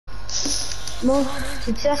Bon,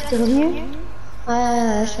 c'est ça, t'es revenu?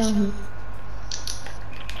 Ah, je suis revenu.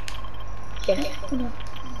 Ok. Oula,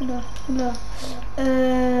 oula, oula.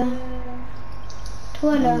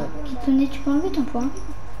 Toi là, qui tenais, tu peux enlever ton point.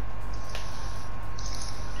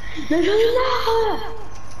 Mais j'en ai marre!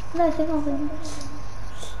 Là, c'est bon, c'est bon.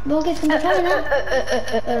 Bon, qu'est-ce qu'on peut faire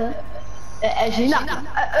maintenant J'ai une arme.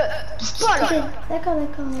 Voilà. Ok, d'accord,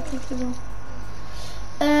 c'est bon.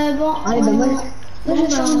 Bon, Allez, bah, moi je vais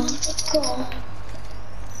faire un bah, petit peu de corps.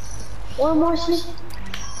 Ouais, moi aussi.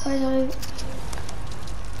 ouais, j'arrive.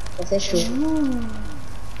 Ça fait chaud.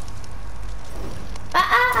 Ah,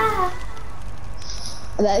 ah, ah.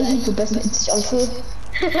 Ah bah oui, il faut pas se mettre sur le feu.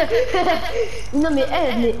 Non mais,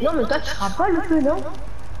 non mais toi tu feras pas le feu, non?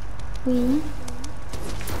 Oui.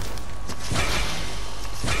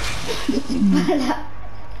 Voilà.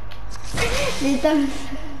 Les tables.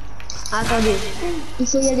 Attendez, il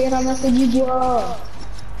faut y aller ramasser du bois.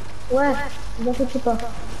 Ouais, ne vous inquiétez pas.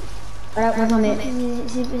 Voilà, moi j'en ai.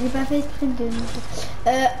 J'ai pas fait exprès de...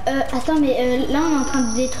 attends, mais là on est en train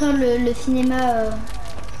de détruire le cinéma.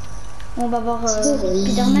 On va voir Il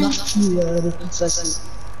Spider-Man. marche plus de toute façon.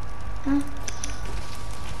 Hein?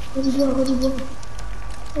 Du bois.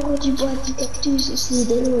 Du bois, du cactus aussi,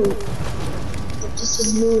 de l'eau. Cactus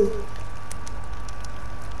c'est de l'eau.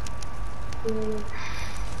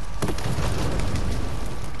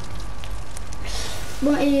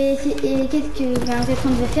 Bon, et qu'est-ce qu'on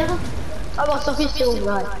devait faire? Ah bon, sans fiche, c'est bon,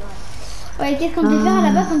 ouais. Ouais, qu'est-ce qu'on devait faire à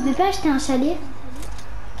la base? On devait pas acheter un chalet.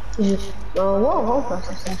 Ouais, ça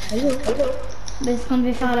c'est un chalet. Ben, ce qu'on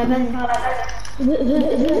devait faire à la base.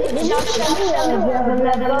 J'ai un chalet vers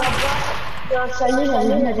là-bas. J'ai un chalet,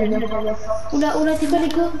 j'avais vu la dernière fois. Oula, c'est quoi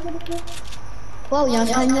l'écho? Waouh, il y a un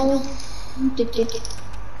camion. Tic.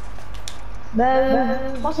 Bah,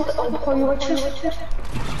 je pense qu'on prend une voiture.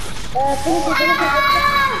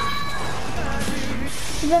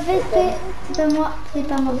 C'est pas fait exprès. C'est pas moi. C'est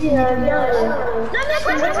pas moi. Non, mais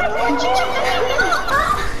quoi,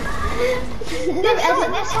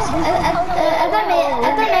 Attends, mais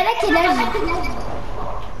elle a quel âge?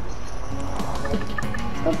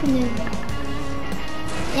 Oh punaise.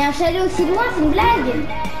 Il y a un chalet aussi loin, c'est une blague.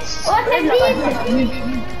 Oh, ça glisse.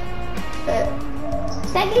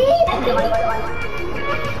 Ça glisse.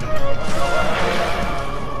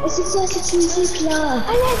 Oh, c'est quoi cette musique là?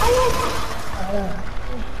 Allez.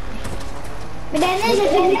 Mais la neige, elle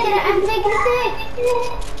fait glisser, elle fait glisser.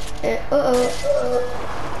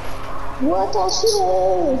 Oh,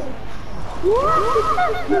 attention.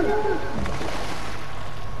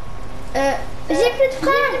 J'ai plus de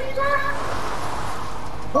frein.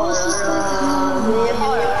 Oh, c'est ça.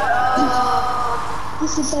 Oh,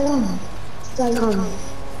 c'est pas grave. C'est pas grave.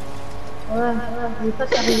 Ouais, je vais pas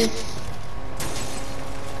t'arriver.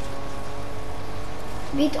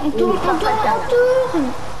 Vite, on tourne.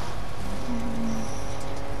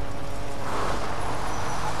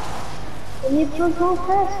 On est plus en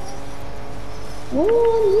face. On y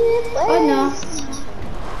est presque. Oh non.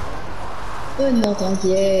 Oh non,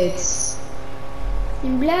 t'inquiète. C'est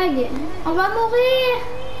une blague. On va mourir.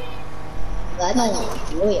 Ah non,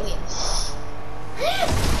 oui.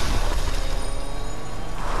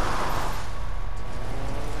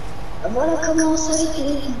 Voilà comment ça a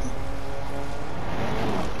été.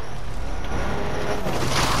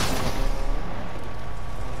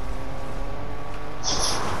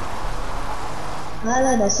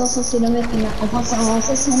 Voilà, dans 500 km, enfin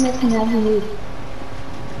 500 mètres, on est arrivé.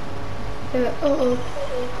 Oh.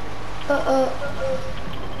 Ah,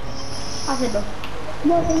 c'est bon.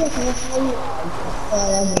 Non, ça y est, ça va se faire.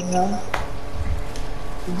 Voilà.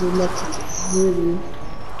 De la petite volée.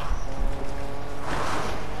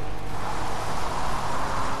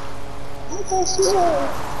 Attention.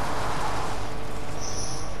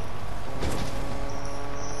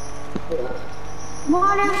 Bon,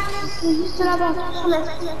 allez, c'est juste là-bas, sur la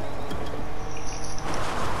fenêtre.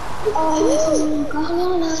 Oh, il y a encore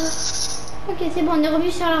rien là. Ok, c'est bon, on est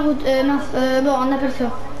revenu sur la route. Mince, bon, on appelle ça.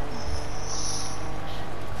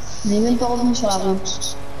 On n'est même pas revenu sur la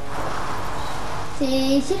route. C'est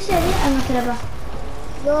ici que c'est allé? Ah non, c'est là-bas.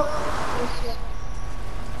 Non.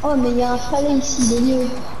 Oh, mais il y a un chalet ici, il est mieux.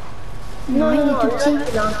 Non, il est tout petit.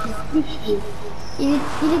 Il est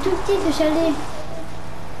tout petit, ce chalet.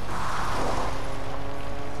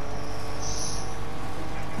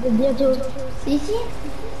 Bientôt. C'est ici?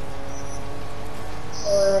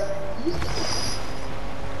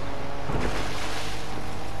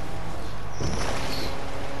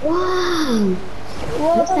 Waouh!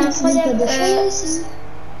 Wow, c'est incroyable.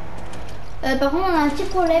 Par Par contre, on a un petit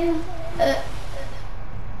problème.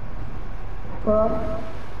 quoi?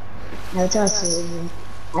 Ah, tiens, c'est...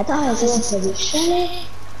 Attends, ça c'est pas des chalets.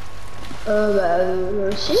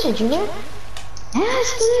 Si, c'est du mal. Ah,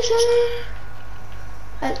 c'est pas des chalets.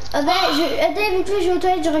 Attends, vite fait, je vais aux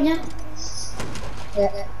toilettes, je reviens.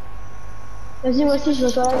 Ouais. Vas-y, moi aussi, je vais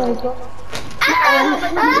aux toilettes avec toi.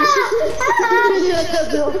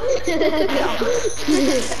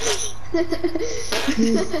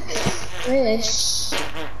 Ouais.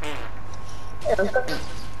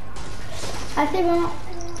 Ah, c'est bon.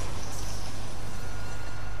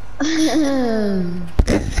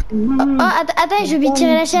 Oh, attends, je vais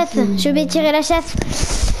tirer la chasse. Je vais tirer la chasse.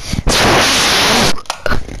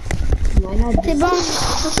 C'est bon.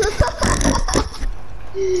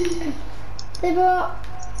 C'est bon.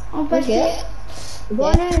 On passe. Okay. Bon,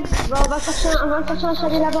 allez, on va chercher un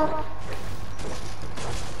chalet là-bas.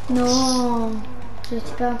 Non, je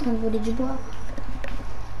suis pas en train de voler du bois.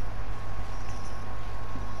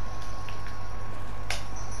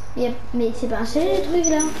 Mais c'est pas un chalet le truc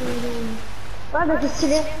là. Ouais, bah c'est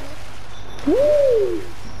stylé.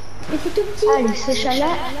 Mais c'est tout petit. Allez, ce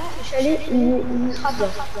chalet, il sera bien.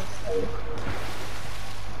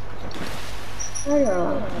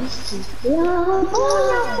 Alors, ici.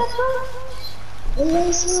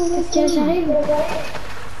 Ok, j'arrive.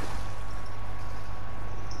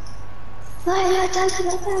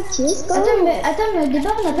 Attends, mais au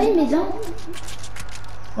départ on n'a pas une maison.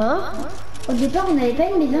 Hein? Au départ on n'avait pas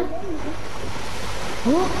une maison.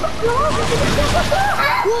 Oh.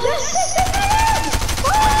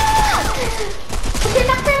 C'est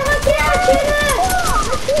Martin Roquet,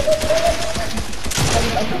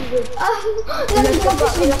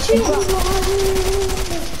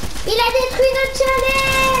 il a détruit notre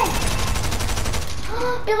chalet.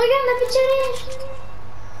 Mais regarde, on a plus de chalet.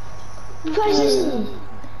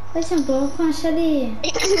 Vas-y, on peut reprendre un chalet.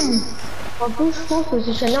 En plus, je pense que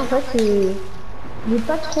ce chalet, en fait, il est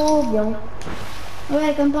pas trop bien.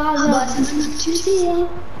 Ouais, comme par hasard. Bah, ça m'a tué, hein.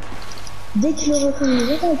 Dès que je le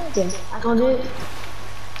reconnais, attendez,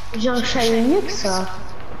 j'ai un chalet mieux que ça.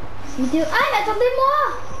 Vidéo. Ah, mais attendez-moi.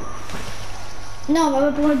 Non, on va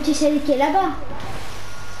pas pour le petit chalet qui est là-bas.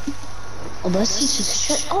 Oh bah si, ce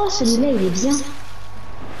chalet... Oh, celui-là, il est bien.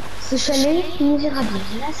 Ce chalet, il ira bien.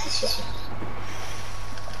 Là, c'est sûr.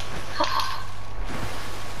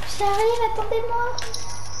 J'arrive, attendez-moi.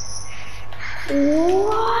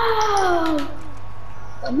 Waouh,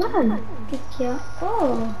 pas mal. Qu'est-ce qu'il y a?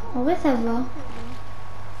 Oh, en vrai, ça va.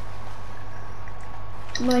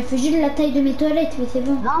 Bon, il faut juste la taille de mes toilettes, mais c'est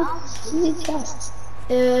bon. Non, il est classe.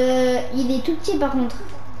 Il est tout petit par contre.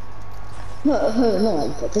 Non,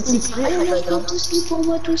 il peut être petit. Il est tout seul pour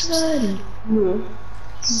moi tout seul. Non.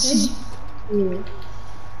 Si.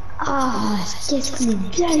 Ah, qu'est-ce qu'on est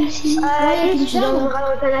bien ici. Ouais, tu dormiras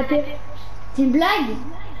dans le canapé. C'est une blague?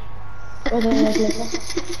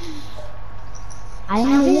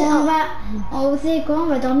 Allez, on sait quoi? On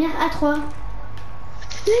va dormir à 3.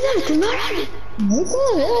 Mais non, t'es malade. Mais quoi,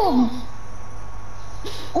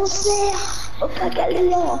 on sert au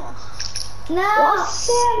pagaléon. Non. On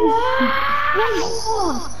sert.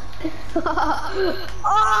 Voilà.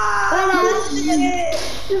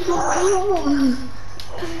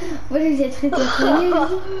 Vous les êtes très nul.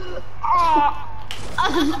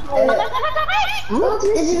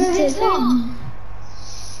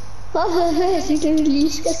 C'est que je lis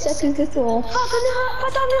jusqu'à ça que toi. Pas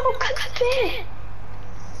dormir au canapé.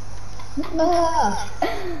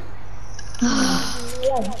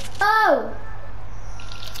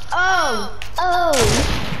 Oh.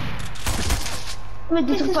 Mais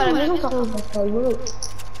détruis pas la maison, par contre, c'est pas rigolo.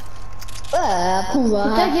 Après on va...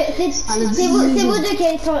 C'est vous deux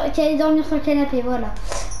qui allez dormir sur le canapé, voilà.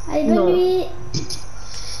 Allez, bonne nuit.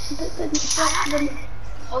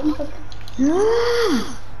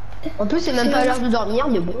 En plus, c'est même pas l'heure de dormir,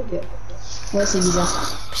 mais bon. Ouais, c'est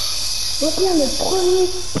bizarre.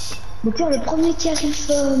 Donc là, le premier qui arrive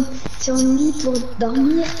sur une lit pour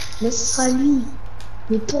dormir, mais ce sera lui.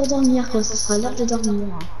 Mais pour dormir, quoi, ce sera l'heure de dormir.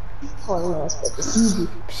 Oh non, c'est pas possible.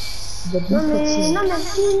 Non mais c'est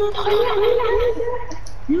notre lit.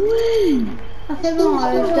 Oui. Ah, c'est bon,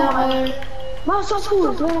 je dors. Moi, on s'en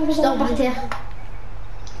fout. Je dors par terre.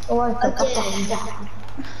 Ouais, par terre.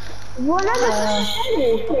 Voilà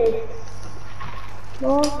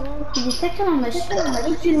bon, il est sacrément moche.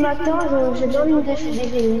 Depuis le matin, j'ai dormi une tâche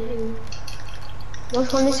d'éveiller. Moi,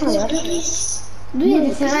 je remets sur là. D'où il y a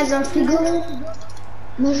des céréales dans le frigo?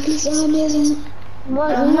 Moi, je glisse dans la maison. Moi,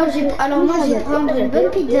 je vais prendre une bonne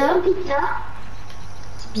pizza.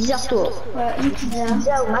 C'est bizarre, toi. Voilà, une pizza.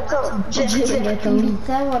 Pizza au matin. Une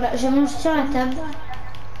pizza, voilà. Je mange sur la table.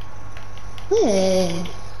 Ouais.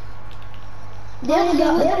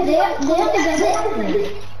 D'ailleurs, regardez.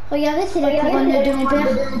 Regardez, c'est la couronne de mon père.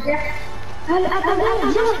 Attends,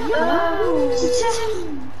 viens.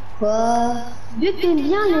 Quoi? Vu que t'aimes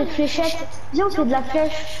bien les fléchettes, viens, on fait de la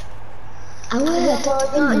flèche. Ah ouais, attends,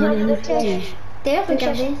 il y a une étoile. D'ailleurs,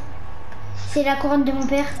 regardez. C'est la couronne de mon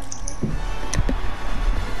père.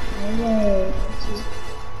 Ouais.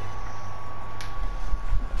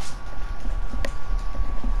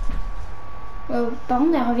 Par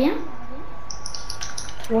contre, elle revient.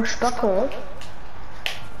 Moi, je suis pas con.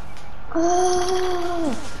 Oh,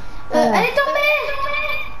 Elle est tombée.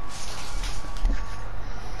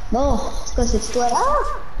 bon, c'est quoi cette étoile?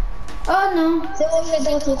 Oh non. C'est bon, je vais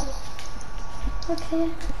de retour. Ok.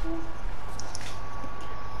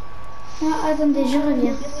 Ah, attendez, je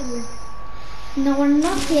reviens.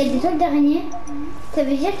 Normalement, s'il y a des toiles d'araignée, ça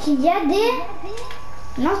veut dire qu'il y a des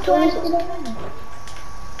lance-toiles.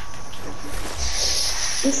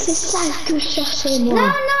 Et c'est ça que je cherchais, moi. Non,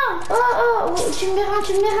 non. Oh, tu me déranges.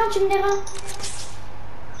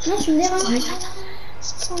 Non, tu me déranges.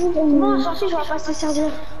 Non, sorti, je vais pas se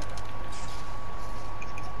servir.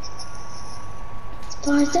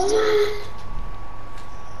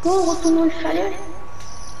 Bon, retournons le chalet.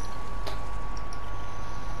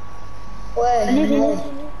 Ouais, Allez, non.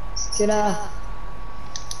 Parce que là...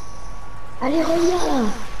 Allez, reviens là.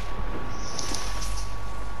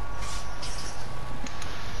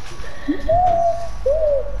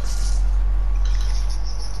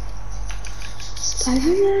 C'est pas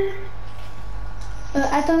vu là.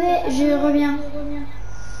 Attendez, je reviens.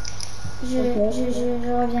 Je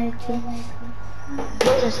reviens avec toi.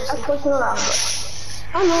 Bon, je sais pas trop sur l'arbre.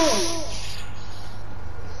 Ah non.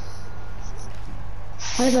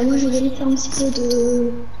 Ouais, bah moi je vais aller faire un petit peu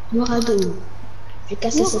de morado. Je vais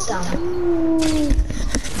casser cet arbre.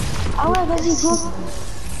 Ah ouais, vas-y, go.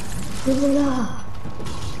 Et voilà.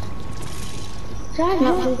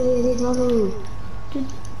 J'arrive. Je vais aller dans l'eau.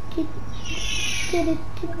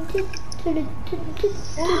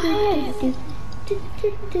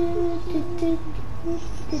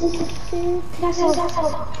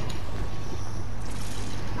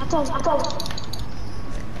 Attends.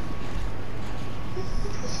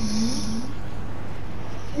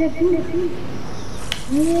 Les poules.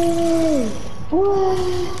 Ouais.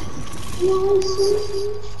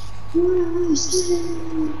 Moi aussi.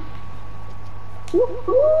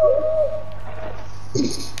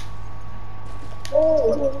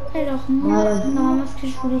 Alors moi, normalement ce que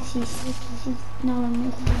je voulais c'est ici.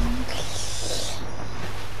 Normalement.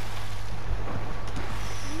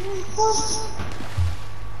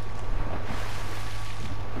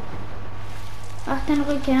 Martin le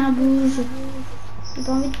requin, bouge. J'ai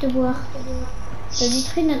pas envie de te voir. T'as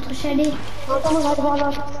détruit notre chalet.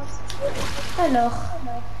 Alors.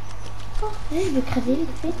 Oh, je vais craser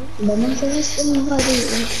vite fait. Bah moi ça va c'est morado.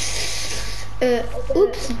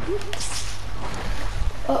 Oups.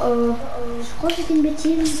 Oh. Je crois que j'ai fait une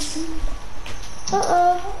bêtise.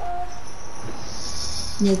 Oh.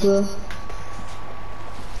 Mais quoi?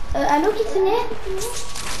 Allô, Kitsune?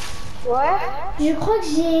 Ouais. Je crois que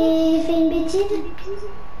j'ai fait une bêtise.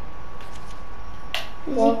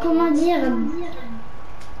 J'ai comment dire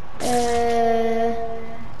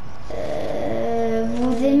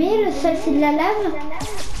vous aimez le sol c'est de la lave?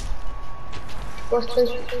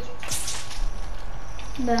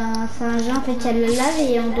 Ben c'est un jeu en fait, il y a de la lave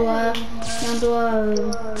et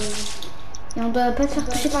on doit pas se faire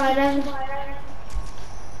toucher par la lave.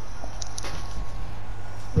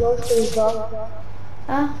 Non, je sais pas.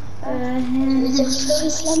 Ah Je veux dire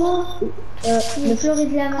Floris Lama. le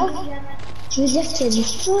Floris lava. Je veux dire qu'il y a du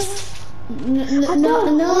feu. Non.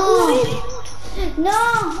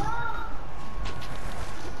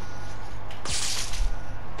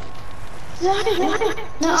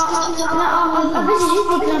 Non, en fait j'ai juste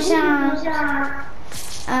déclenché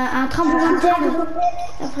un tremblement de terre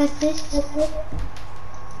après c'est.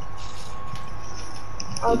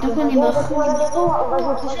 Et donc on est mort.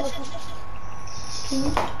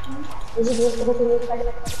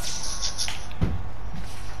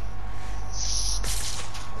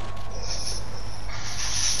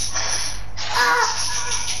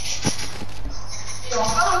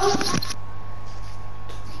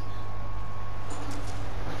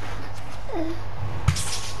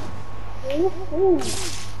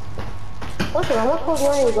 Oh, c'est vraiment trop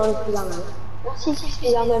bien les gants de Spider-Man. Merci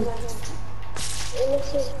Spider-Man.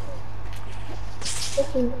 Merci.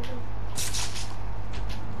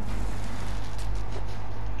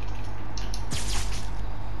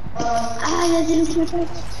 Ah, il y a des loups qui m'attaquent.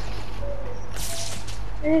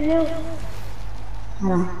 Allez, viens.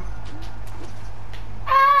 Voilà.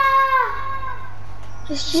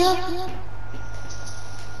 Qu'est-ce qu'il y a?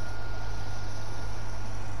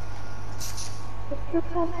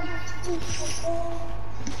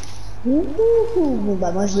 Bon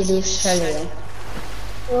bah moi j'ai le chalet. Hein.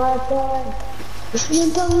 Ouais, pareil. Je sais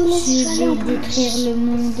même pas où il est ce Je chalet. vais détruire le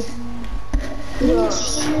monde. Il est où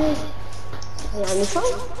ce chalet? Il y a un méchant.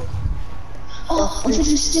 Oh, en fait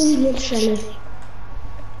je sais où il est le chalet.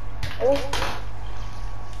 Oui.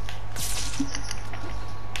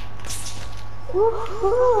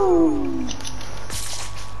 Wouhou.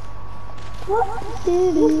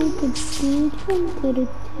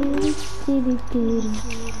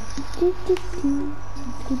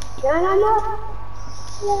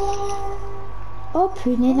 Oh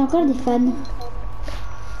punaise, encore des fans.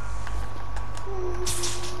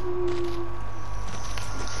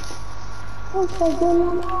 Oh, ça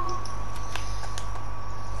donne.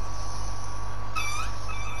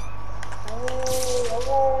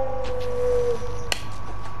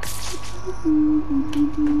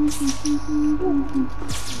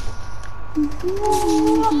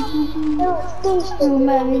 Vous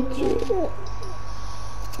m'avez tué.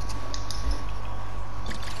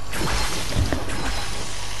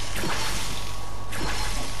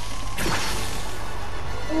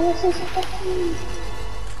 C'est parti.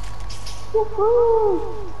 Wouhou.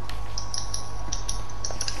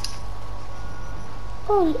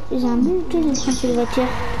 Oh, j'ai un but de tracer de voiture.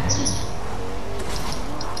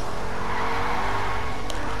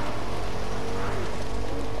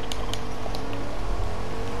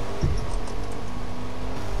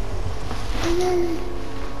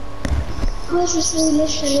 Ouais, je sais où il est le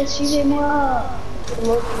chalet, suivez-moi. C'est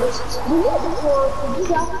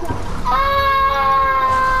bizarre. Ah!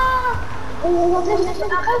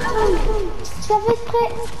 Ça fait exprès.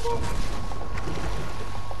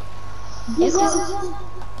 Et quoi?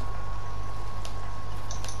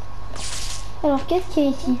 Alors, qu'est-ce qu'il y a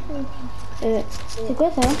ici? C'est quoi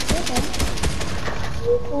ça?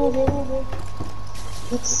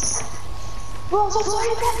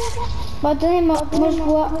 Bon, attendez, moi je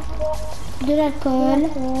bois de l'alcool.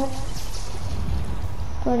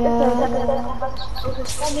 Voilà.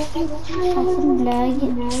 C'est une blague.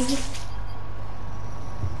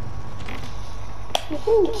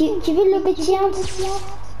 Qui veut le pétillant?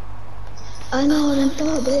 Ah non, on n'aime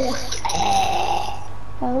pas Berk.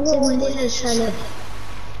 Ah ouais. C'est moi le chalet.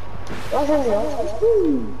 Moi j'aime bien.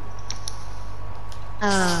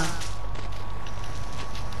 Ah.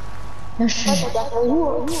 Le chalet.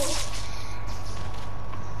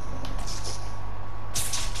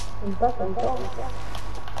 J'aime pas comme ça.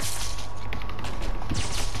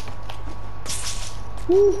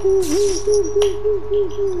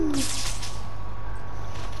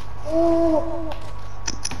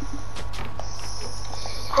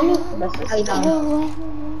 Allez, Bah, ah, il va.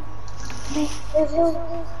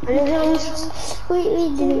 Allez, viens, Oui,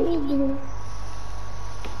 désolé.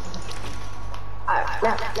 Ah,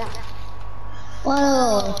 là.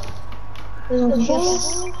 Voilà. Faisons faire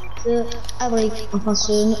ce abric. Enfin,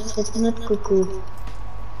 cette notre coco.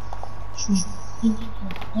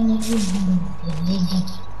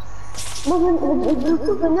 Bon, du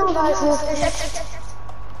coup, venez, on va jouer au fléchette.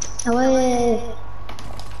 Ah ouais.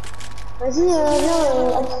 Vas-y, viens,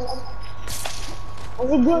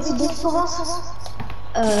 vas-y, go, c'est qui commence.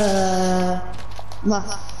 Moi.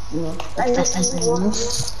 Allez,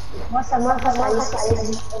 moi, ça marche,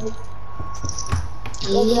 allez.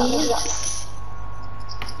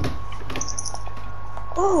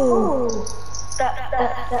 Oh,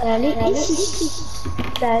 T'as allé ici.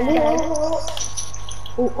 t'as allé,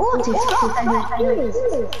 Oh, t'es fort, t'as allé.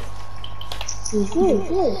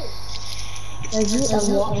 Vas-y, à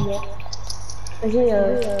moi. Vas-y,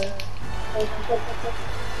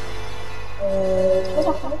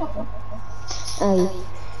 Ah oui.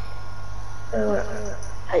 voilà.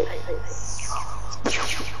 Allez.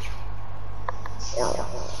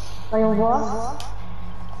 Voyons voir.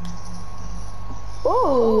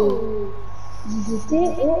 Oh, 18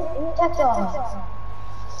 et 14.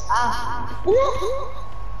 Ah. Non.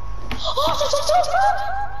 Oh, c'est ça.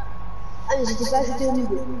 Ah, mais j'étais pas ajouté au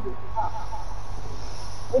niveau.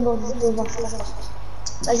 Mais bon, je vais voir ça.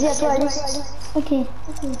 Vas-y, à toi, Alice. Ok.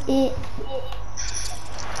 Et...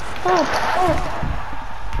 Hop.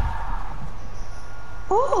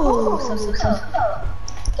 Oh, ça.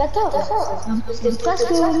 14. C'était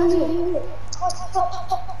presque au milieu.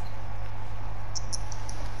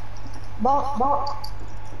 Bon.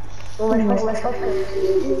 Bon, bah, je pense que...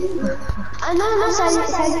 Ah non, ça allait,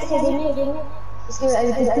 c'est gagné. Parce qu'elle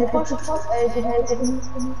était proche, je pense, elle était mise.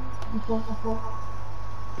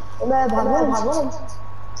 Bah, bravo.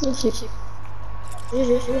 GG.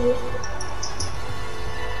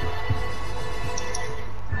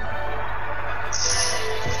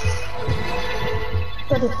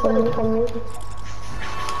 Toi, t'es premier.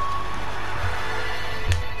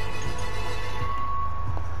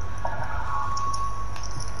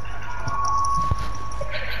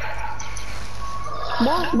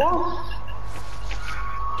 Bon.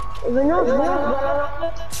 Venons,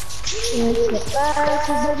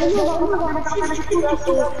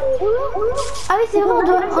 Ah oui, c'est vrai, on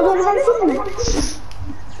doit le voir le film.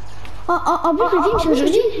 En plus, le film, c'est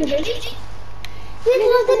aujourd'hui. Vite,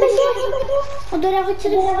 on se dépêche. On doit la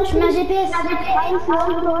retirer. Je mets un GPS.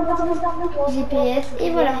 GPS,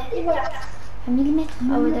 et voilà. À 1000 mètres.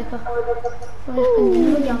 Ah ouais, d'accord. Faudrait que je prenne des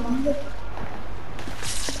nouveaux gars.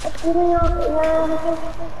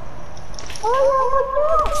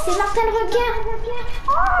 C'est Martin le requin.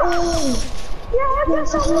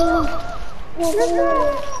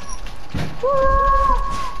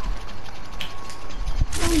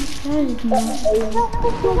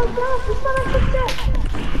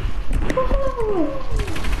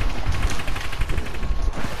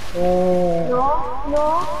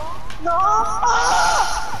 Non.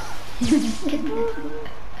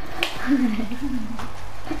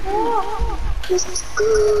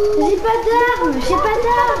 J'ai pas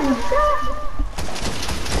d'armes.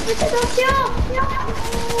 Faites attention.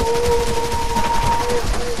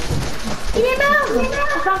 Il est mort.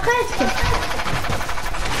 Enfin presque.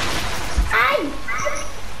 Aïe.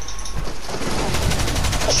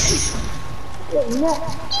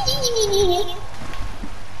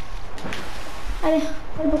 Allez,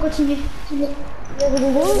 on peut continuer. Les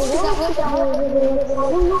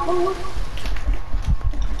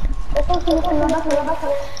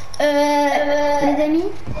amis,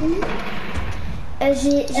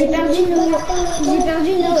 j'ai perdu nos places. J'ai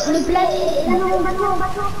perdu nos places.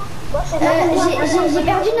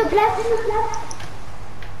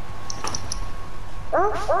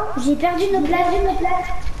 J'ai perdu nos places.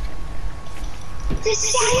 T'es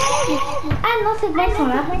sérieux? Ah non, ces blagues sont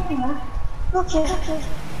là. Ok.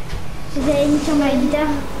 Je les avais mis sur ma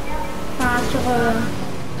guitare. Enfin, sur...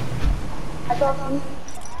 Attends.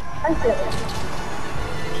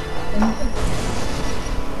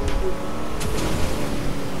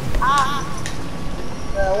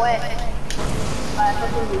 Ouais.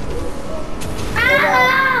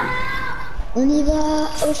 On y va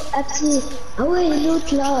à pied. Ah ouais, et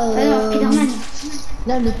l'autre là. Alors, Spider-Man.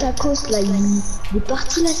 Là, le tacos là, il est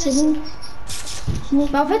parti là, c'est bon.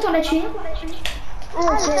 Bah en fait, on l'a tué. Ah,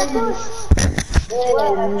 le tacos.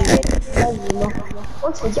 On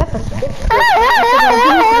se fait gaffe parce que...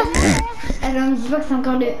 Ah non, mais dis pas que c'est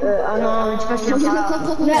encore le... Ah non, tu passes par là.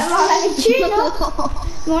 Mais on l'avait tué, non?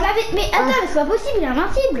 Mais on l'avait... Mais attends, mais c'est pas possible, il est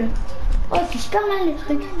invincible. Oh, il fait super mal le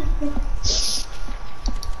truc.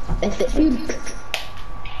 Elle fait Hulk.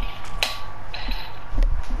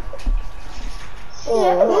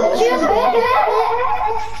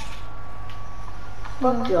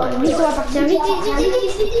 Vite, on va partir. Vite.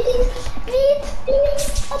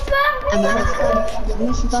 On part. Ah bah,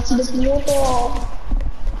 moi je suis partie depuis longtemps.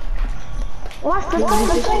 Ouais, je peux pas.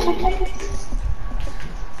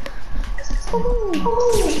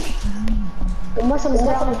 Moi, ça me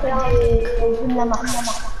sert de faire de la marche.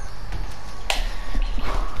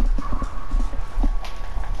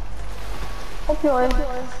 Oh purée.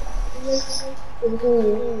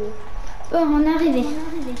 Oh, on est arrivé.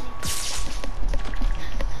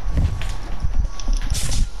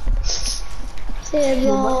 C'est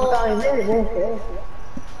bon. Moi, je suis pas arrivé, mais bon,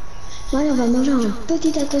 Ouais, on va manger un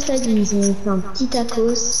petit tacos là, ils ont fait un petit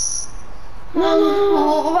tacos. Non,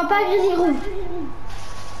 on va pas agresser le groupe.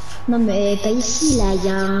 Non mais pas ici là, il y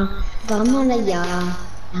a un... Apparemment là, il y a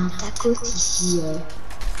un tacos ici.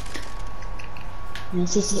 Mais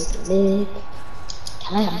c'est... Mais...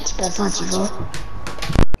 Il y a un petit peu faim, tu vois.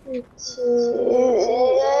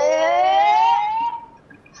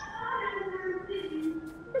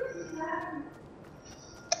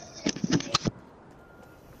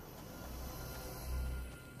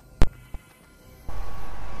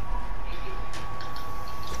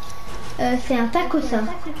 C'est un taco, ça.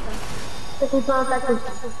 C'est pas un tacos.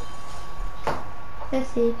 Ça,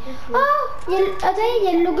 c'est... Oh, attends, il y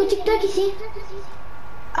a le logo TikTok ici.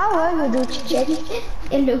 Ah ouais, le dos TikTok.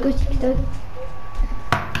 Et le logo TikTok.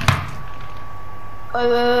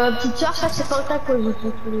 Petite soeur, ça c'est pas un tacos, je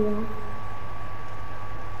pense.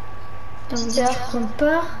 Petite soeur, on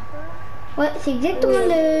part. Ouais, c'est exactement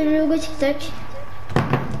le logo TikTok.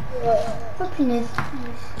 Oh punaise.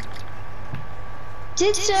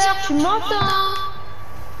 Petite soeur, tu m'entends?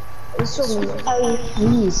 Ah oui,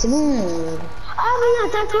 oui, c'est bon. Ah oui, un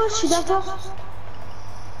tacos, je suis d'accord.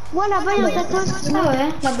 Ouais, là-bas, il y a un tacos. Ah ouais,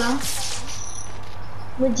 là-bas.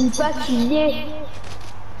 Me dis pas qu'il y est.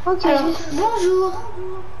 Ok. Alors, bonjour.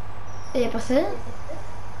 Il y a personne.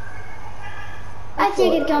 Ah, s'il y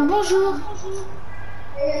a quelqu'un, bonjour.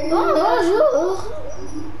 Bonjour.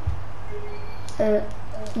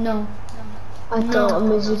 Non. Attends,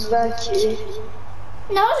 mais j'ai pas qui.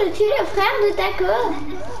 Non, je suis le frère de Taco.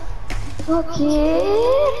 Ok.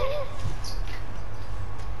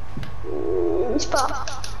 Je sais pas.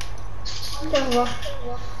 Au revoir.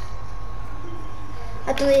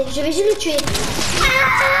 Attendez, je vais juste le tuer.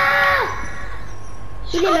 Ah,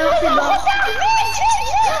 il est mort, c'est bon.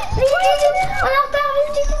 Vite, on est en retard,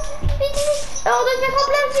 vite. Alors, on doit se mettre en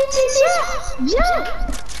place, vite. Viens.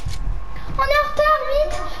 On est en retard,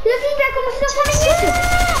 vite. Le film va commencer dans 5 minutes.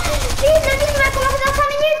 Vite, le film va commencer dans 5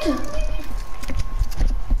 minutes.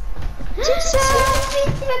 Vite,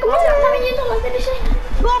 il va commencer dans 5 minutes, on va se dépêcher.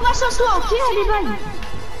 Bon, on va s'asseoir, ok? Allez, bye.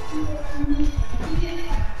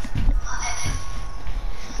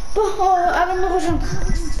 Bon, avant de nous rejoindre.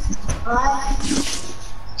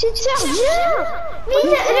 Petite sœur, viens. Vite, le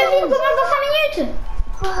film commence dans 5 minutes.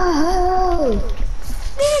 Oh.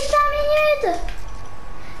 Vite, 5 minutes.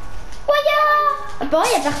 Voyons. Bon, il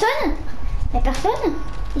n'y a personne. Il n'y a personne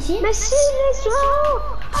ici. Mais si, laisse-moi.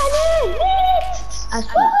 Allez, vite. Ah,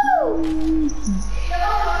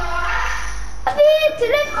 Vite, le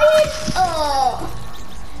film. Oh.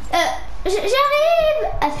 J'arrive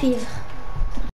à suivre.